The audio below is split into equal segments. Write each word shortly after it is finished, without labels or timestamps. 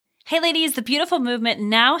Hey ladies, the Beautiful Movement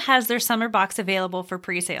now has their summer box available for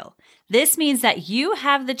pre-sale. This means that you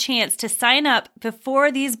have the chance to sign up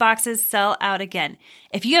before these boxes sell out again.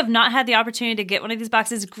 If you have not had the opportunity to get one of these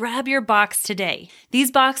boxes, grab your box today.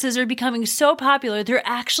 These boxes are becoming so popular, they're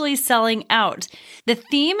actually selling out. The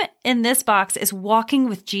theme in this box is Walking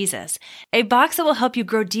with Jesus, a box that will help you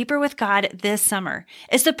grow deeper with God this summer.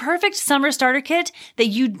 It's the perfect summer starter kit that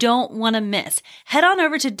you don't want to miss. Head on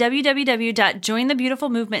over to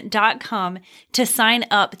www.jointhebeautifulmovement.com to sign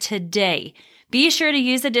up today. Be sure to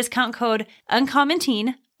use the discount code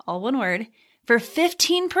UncommonTeen, all one word, for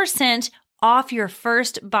 15% off your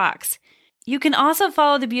first box. You can also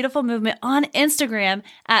follow the Beautiful Movement on Instagram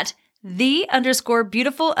at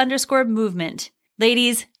 _beautiful_movement.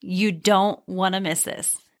 Ladies, you don't want to miss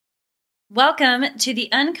this. Welcome to the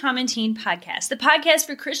Uncommon Teen Podcast, the podcast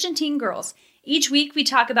for Christian teen girls. Each week we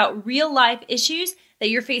talk about real life issues that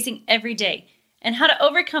you're facing every day and how to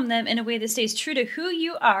overcome them in a way that stays true to who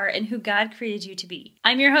you are and who God created you to be.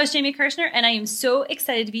 I'm your host, Jamie Kirshner, and I am so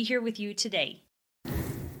excited to be here with you today.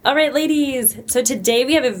 All right, ladies. So today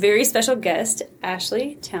we have a very special guest,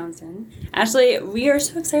 Ashley Townsend. Ashley, we are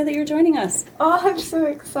so excited that you're joining us. Oh, I'm so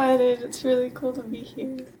excited. It's really cool to be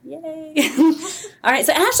here. Yay. All right,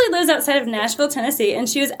 so Ashley lives outside of Nashville, Tennessee, and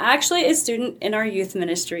she was actually a student in our youth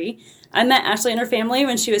ministry. I met Ashley and her family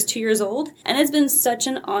when she was 2 years old, and it's been such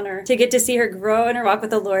an honor to get to see her grow in her walk with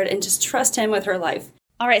the Lord and just trust Him with her life.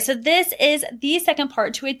 All right, so this is the second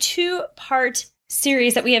part to a two-part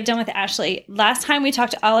series that we have done with Ashley. Last time we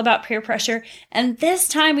talked all about peer pressure, and this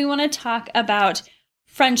time we want to talk about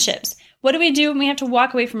friendships. What do we do when we have to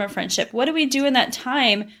walk away from a friendship? What do we do in that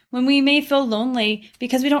time when we may feel lonely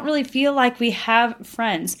because we don't really feel like we have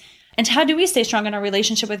friends? And how do we stay strong in our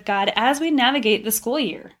relationship with God as we navigate the school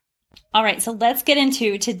year? All right, so let's get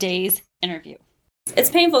into today's interview. It's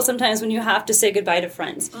painful sometimes when you have to say goodbye to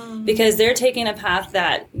friends because they're taking a path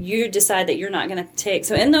that you decide that you're not going to take.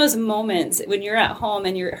 So in those moments when you're at home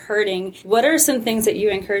and you're hurting, what are some things that you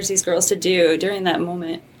encourage these girls to do during that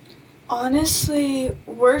moment? Honestly,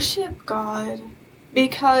 worship God,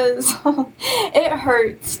 because it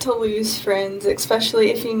hurts to lose friends, especially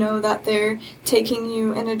if you know that they're taking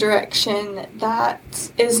you in a direction that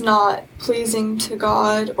is not pleasing to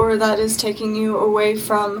God or that is taking you away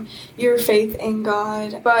from your faith in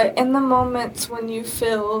God. But in the moments when you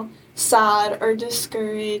feel sad or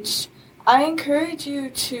discouraged, I encourage you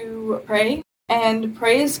to pray and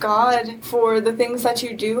praise God for the things that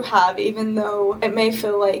you do have, even though it may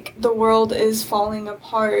feel like the world is falling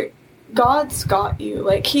apart. God's got you.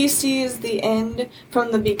 Like, He sees the end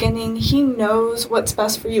from the beginning. He knows what's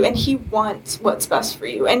best for you, and He wants what's best for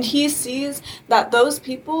you. And He sees that those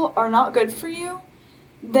people are not good for you,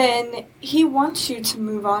 then He wants you to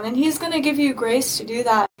move on, and He's going to give you grace to do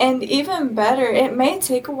that. And even better, it may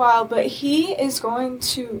take a while, but He is going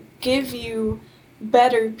to give you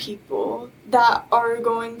better people that are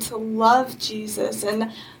going to love Jesus.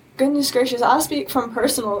 And goodness gracious, I speak from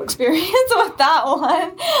personal experience with that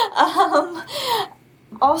one.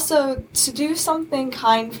 Also, to do something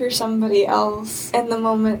kind for somebody else in the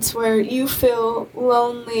moments where you feel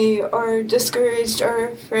lonely or discouraged or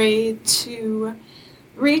afraid, to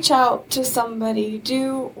reach out to somebody.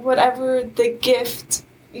 Do whatever the gift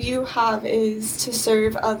you have is to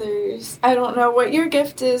serve others. I don't know what your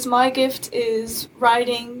gift is. My gift is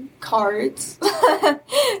writing cards.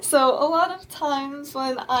 So a lot of times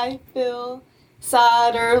when I feel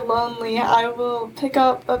sad or lonely, I will pick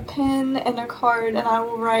up a pen and a card and I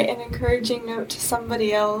will write an encouraging note to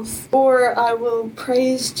somebody else. Or I will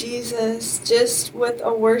praise Jesus just with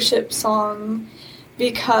a worship song,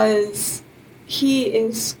 because He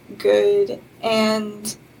is good,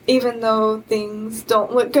 and even though things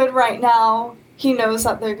don't look good right now, He knows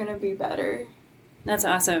that they're going to be better. That's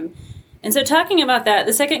awesome. And so talking about that,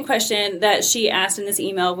 the second question that she asked in this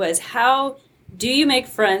email was, how do you make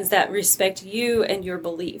friends that respect you and your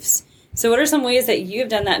beliefs? So what are some ways that you've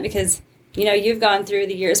done that? Because, you know, you've gone through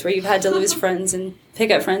the years where you've had to lose friends and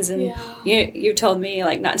pick up friends. And you told me,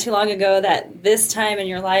 like, not too long ago that this time in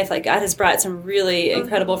your life, like, God has brought some really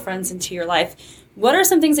incredible friends into your life. What are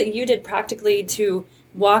some things that you did practically to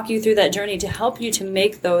walk you through that journey to help you to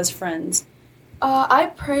make those friends?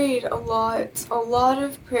 I prayed a lot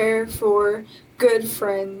of prayer for good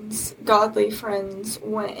friends, godly friends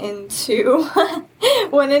went into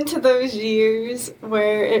those years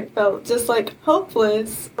where it felt just like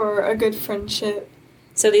hopeless for a good friendship.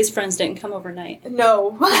 So these friends didn't come overnight?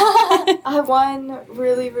 No. I have one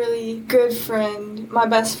really, really good friend, my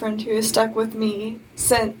best friend, who has stuck with me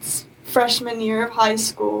since freshman year of high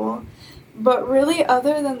school. But really,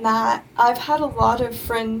 other than that, I've had a lot of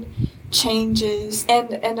friend changes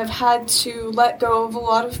and have had to let go of a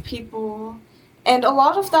lot of people. And a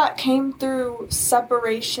lot of that came through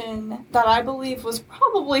separation that I believe was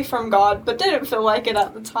probably from God, but didn't feel like it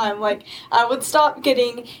at the time. Like, I would stop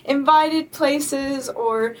getting invited places,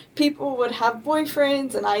 or people would have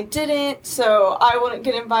boyfriends and I didn't, so I wouldn't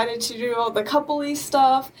get invited to do all the coupley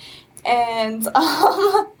stuff. And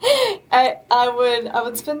I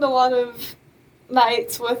would spend a lot of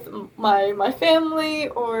nights with my family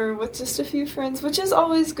or with just a few friends, which is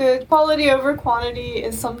always good. Quality over quantity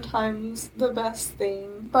is sometimes the best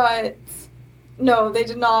thing. But no, they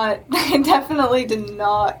definitely did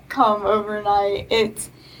not come overnight. It's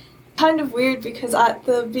kind of weird because at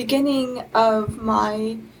the beginning of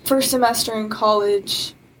my first semester in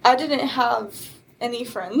college, I didn't have any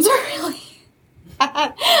friends really.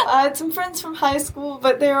 I had some friends from high school,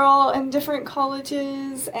 but they were all in different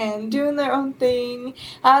colleges and doing their own thing.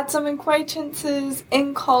 I had some acquaintances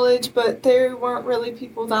in college, but they weren't really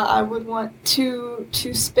people that I would want to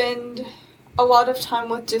spend a lot of time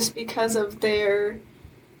with just because of their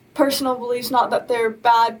personal beliefs. Not that they're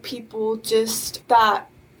bad people, just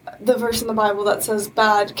that the verse in the Bible that says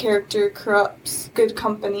bad character corrupts good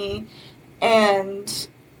company. And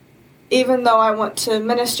even though I want to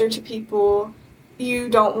minister to people, you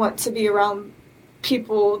don't want to be around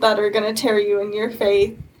people that are going to tear you in your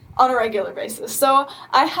faith on a regular basis. So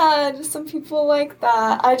I had some people like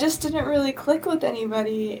that. I just didn't really click with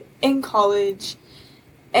anybody in college.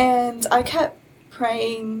 And I kept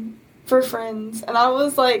praying for friends. And I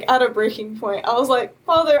was like at a breaking point. I was like,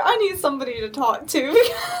 Father, I need somebody to talk to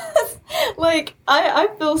because like I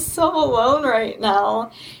feel so alone right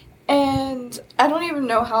now. And I don't even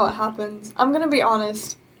know how it happened. I'm going to be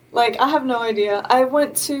honest. Like, I have no idea. I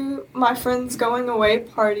went to my friend's going away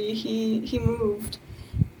party. He moved.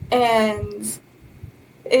 And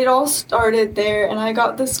it all started there. And I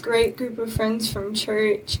got this great group of friends from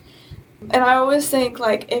church. And I always think,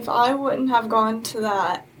 like, if I wouldn't have gone to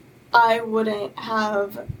that, I wouldn't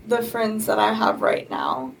have the friends that I have right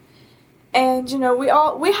now. And, you know, we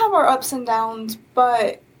have our ups and downs,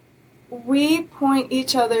 but we point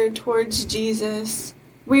each other towards Jesus.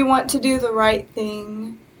 We want to do the right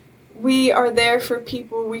thing. We are there for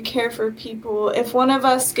people. We care for people. If one of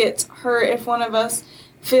us gets hurt, if one of us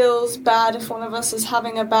feels bad, if one of us is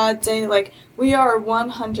having a bad day, like, we are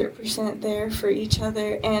 100% there for each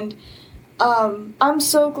other. And I'm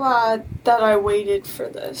so glad that I waited for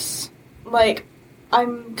this. Like,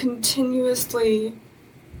 I'm continuously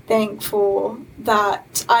thankful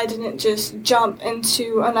that I didn't just jump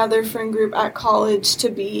into another friend group at college to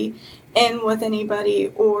be in with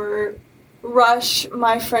anybody, or rush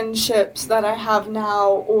my friendships that I have now,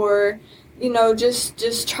 or, you know,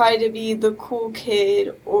 just try to be the cool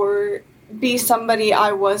kid or be somebody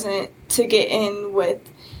I wasn't to get in with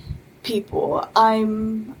people.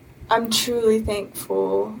 I'm truly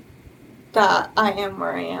thankful that I am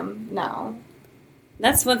where I am now.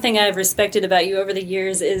 That's one thing I've respected about you over the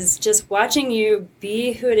years, is just watching you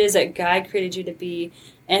be who it is that God created you to be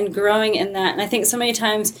and growing in that. And I think so many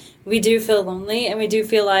times we do feel lonely and we do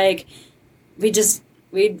feel like we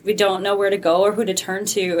don't know where to go or who to turn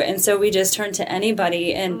to. And so we just turn to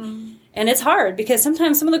anybody. And it's hard because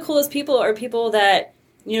sometimes some of the coolest people are people that,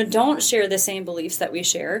 you know, don't share the same beliefs that we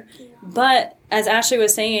share. Yeah. But as Ashley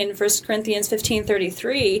was saying, 1 Corinthians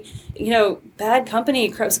 15:33, you know, bad company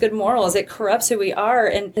corrupts good morals. It corrupts who we are.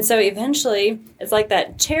 And so eventually it's like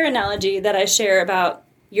that chair analogy that I share about,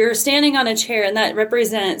 you're standing on a chair and that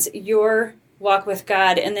represents your walk with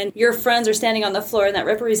God. And then your friends are standing on the floor and that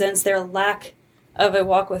represents their lack of a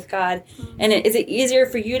walk with God. Mm-hmm. And is it easier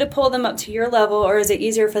for you to pull them up to your level, or is it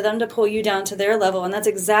easier for them to pull you down to their level? And that's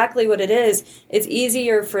exactly what it is. It's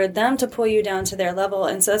easier for them to pull you down to their level.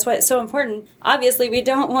 And so that's why it's so important. Obviously, we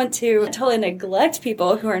don't want to totally neglect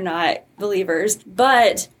people who are not believers,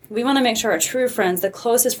 but we want to make sure our true friends, the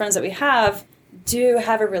closest friends that we have, do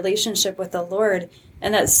have a relationship with the Lord.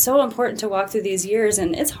 And that's so important to walk through these years.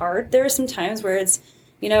 And it's hard. There are some times where it's,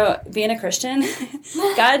 you know, being a Christian,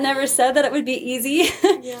 God never said that it would be easy,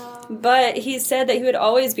 yeah. But he said that he would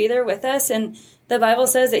always be there with us. And the Bible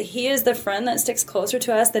says that he is the friend that sticks closer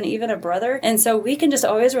to us than even a brother. And so we can just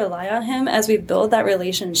always rely on him as we build that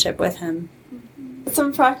relationship with him.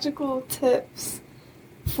 Some practical tips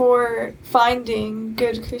for finding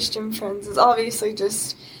good Christian friends is obviously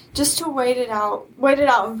just to wait it out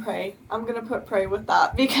and pray. I'm going to put pray with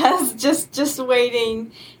that, because just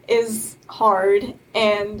waiting is hard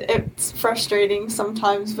and it's frustrating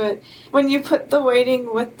sometimes, but when you put the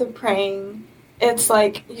waiting with the praying, it's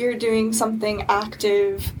like you're doing something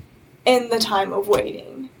active in the time of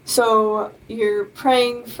waiting. So you're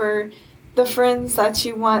praying for the friends that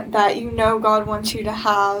you want, that you know God wants you to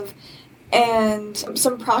have. And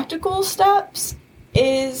some practical steps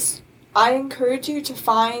is I encourage you to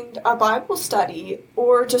find a Bible study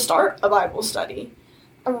or to start a Bible study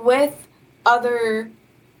with other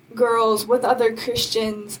girls, with other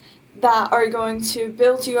Christians that are going to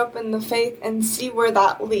build you up in the faith and see where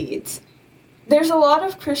that leads. There's a lot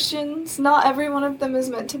of Christians, not every one of them is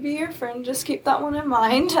meant to be your friend, just keep that one in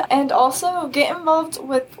mind. And also get involved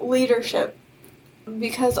with leadership,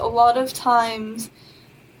 because a lot of times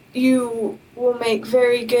you will make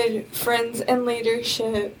very good friends in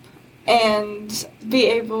leadership and be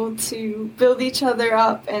able to build each other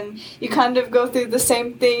up, and you kind of go through the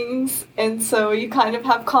same things, and so you kind of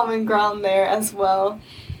have common ground there as well.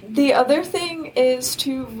 The other thing is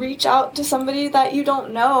to reach out to somebody that you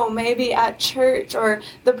don't know, maybe at church, or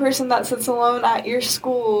the person that sits alone at your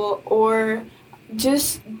school, or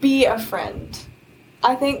just be a friend.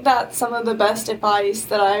 I think that's some of the best advice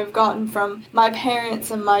that I've gotten from my parents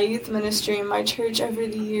and my youth ministry and my church over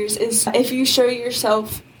the years is if you show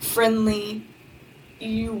yourself friendly,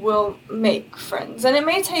 you will make friends. And it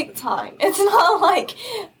may take time. It's not like,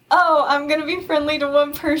 oh, I'm going to be friendly to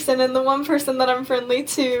one person and the one person that I'm friendly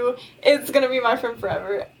to is going to be my friend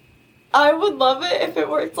forever. I would love it if it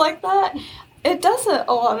worked like that. It doesn't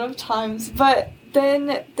a lot of times, but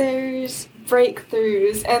then there's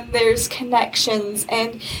breakthroughs and there's connections,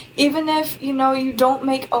 and even if you don't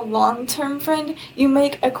make a long-term friend, you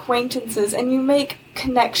make acquaintances and you make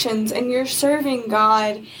connections and you're serving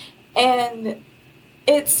God, and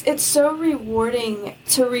it's so rewarding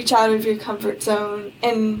to reach out of your comfort zone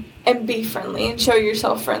and be friendly and show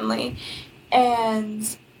yourself friendly.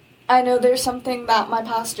 And I know there's something that my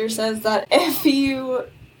pastor says, that if you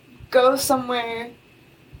go somewhere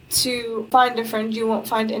to find a friend, you won't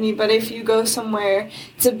find any, but if you go somewhere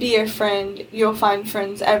to be a friend, you'll find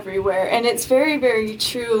friends everywhere. And it's very, very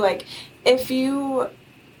true. Like, if you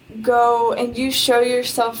go and you show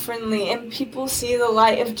yourself friendly and people see the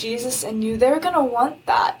light of Jesus in you, they're gonna want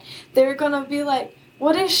that. They're gonna be like,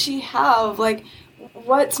 what does she have? Like,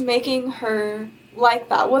 what's making her like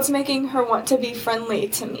that? What's making her want to be friendly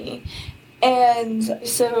to me? And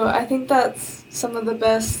so I think that's some of the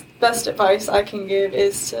best advice I can give,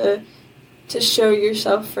 is to show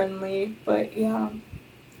yourself friendly. But yeah.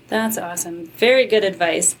 That's awesome. Very good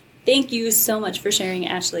advice. Thank you so much for sharing,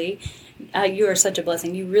 Ashley. You are such a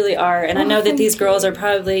blessing. You really are. And I know that these girls are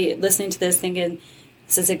probably listening to this thinking,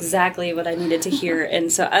 this is exactly what I needed to hear.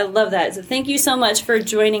 And so I love that. So thank you so much for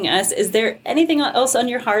joining us. Is there anything else on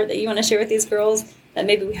your heart that you want to share with these girls that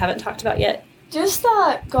maybe we haven't talked about yet? Just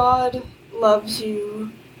that God loves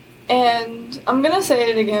you. And I'm going to say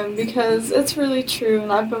it again because it's really true, and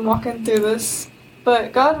I've been walking through this.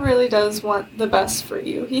 But God really does want the best for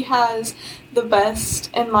you. He has the best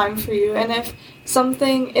in mind for you. And if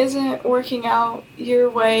something isn't working out your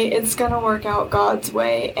way, it's going to work out God's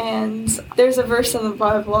way. And there's a verse in the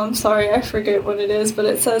Bible, I'm sorry, I forget what it is, but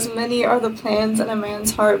it says, many are the plans in a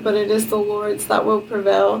man's heart, but it is the Lord's that will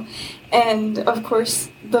prevail. And of course,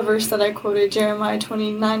 the verse that I quoted, Jeremiah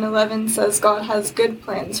 29:11, says God has good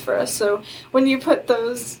plans for us. So when you put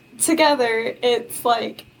those together, it's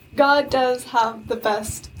like God does have the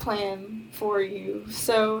best plan for you.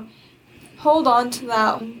 So hold on to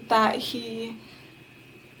that He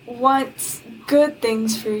wants good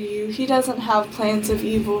things for you. He doesn't have plans of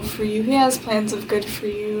evil for you. He has plans of good for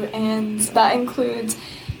you, and that includes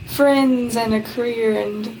friends and a career,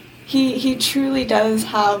 and He truly does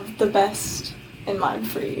have the best in mind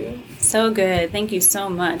for you. So good. Thank you so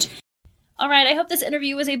much. All right, I hope this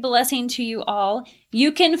interview was a blessing to you all.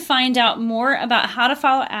 You can find out more about how to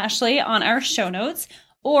follow Ashley on our show notes,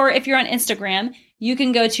 or if you're on Instagram, you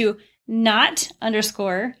can go to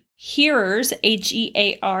not_hearers,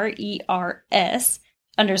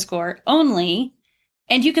 HEARERS_only,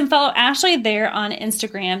 and you can follow Ashley there on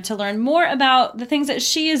Instagram to learn more about the things that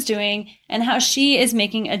she is doing and how she is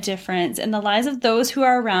making a difference in the lives of those who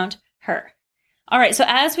are around her. All right, so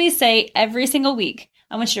as we say every single week,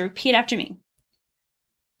 I want you to repeat after me.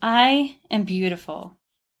 I am beautiful.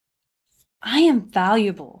 I am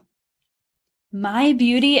valuable. My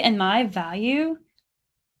beauty and my value,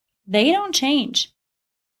 they don't change.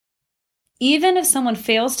 Even if someone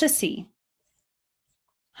fails to see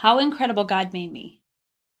how incredible God made me.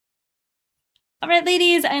 All right,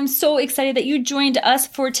 ladies, I am so excited that you joined us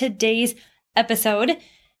for today's episode.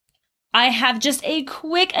 I have just a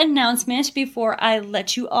quick announcement before I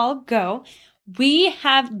let you all go. We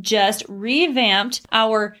have just revamped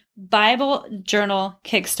our Bible Journal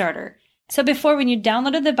Kickstarter. So before, when you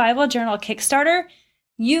downloaded the Bible Journal Kickstarter,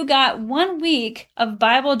 you got 1 week of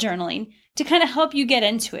Bible journaling to kind of help you get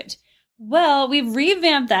into it. Well, we've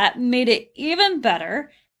revamped that, made it even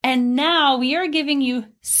better. And now we are giving you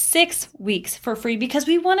 6 weeks for free because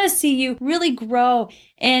we want to see you really grow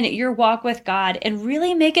in your walk with God and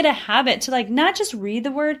really make it a habit to not just read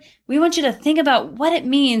the word. We want you to think about what it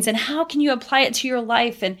means and how can you apply it to your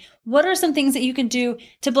life and what are some things that you can do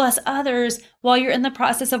to bless others while you're in the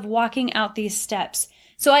process of walking out these steps.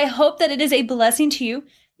 So I hope that it is a blessing to you.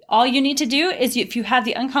 All you need to do is if you have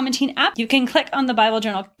the Uncommon Teen app, you can click on the Bible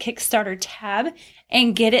Journal Kickstarter tab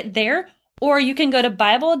and get it there. Or you can go to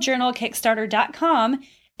BibleJournalKickstarter.com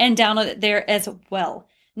and download it there as well.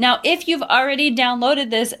 Now, if you've already downloaded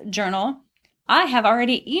this journal, I have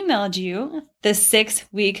already emailed you the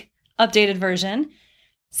 6-week updated version,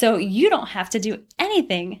 so you don't have to do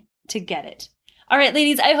anything to get it. All right,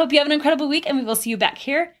 ladies, I hope you have an incredible week, and we will see you back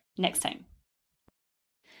here next time.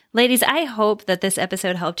 Ladies, I hope that this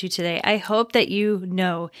episode helped you today. I hope that you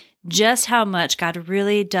know just how much God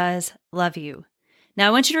really does love you. Now,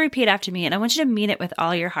 I want you to repeat after me, and I want you to mean it with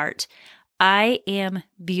all your heart. I am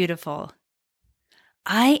beautiful.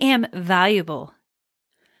 I am valuable.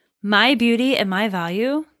 My beauty and my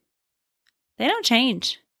value, they don't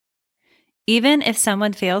change. Even if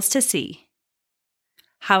someone fails to see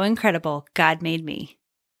how incredible God made me.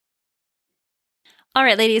 All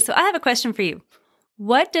right, ladies, so I have a question for you.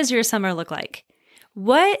 What does your summer look like?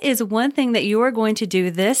 What is one thing that you are going to do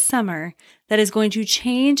this summer that is going to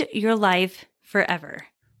change your life forever?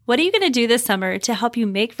 What are you going to do this summer to help you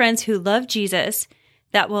make friends who love Jesus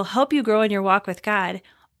that will help you grow in your walk with God,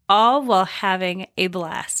 all while having a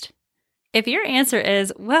blast? If your answer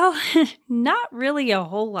is, well, not really a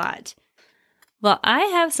whole lot, well, I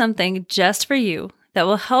have something just for you that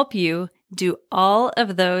will help you do all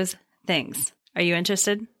of those things. Are you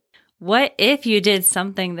interested? What if you did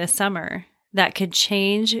something this summer that could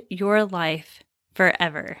change your life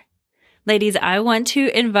forever? Ladies, I want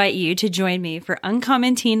to invite you to join me for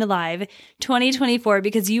Uncommon Teen Live 2024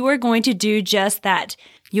 because you are going to do just that.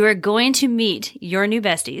 You are going to meet your new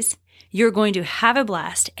besties. You're going to have a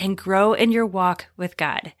blast and grow in your walk with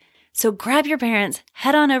God. So grab your parents,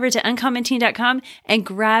 head on over to uncommonteen.com and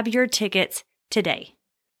grab your tickets today.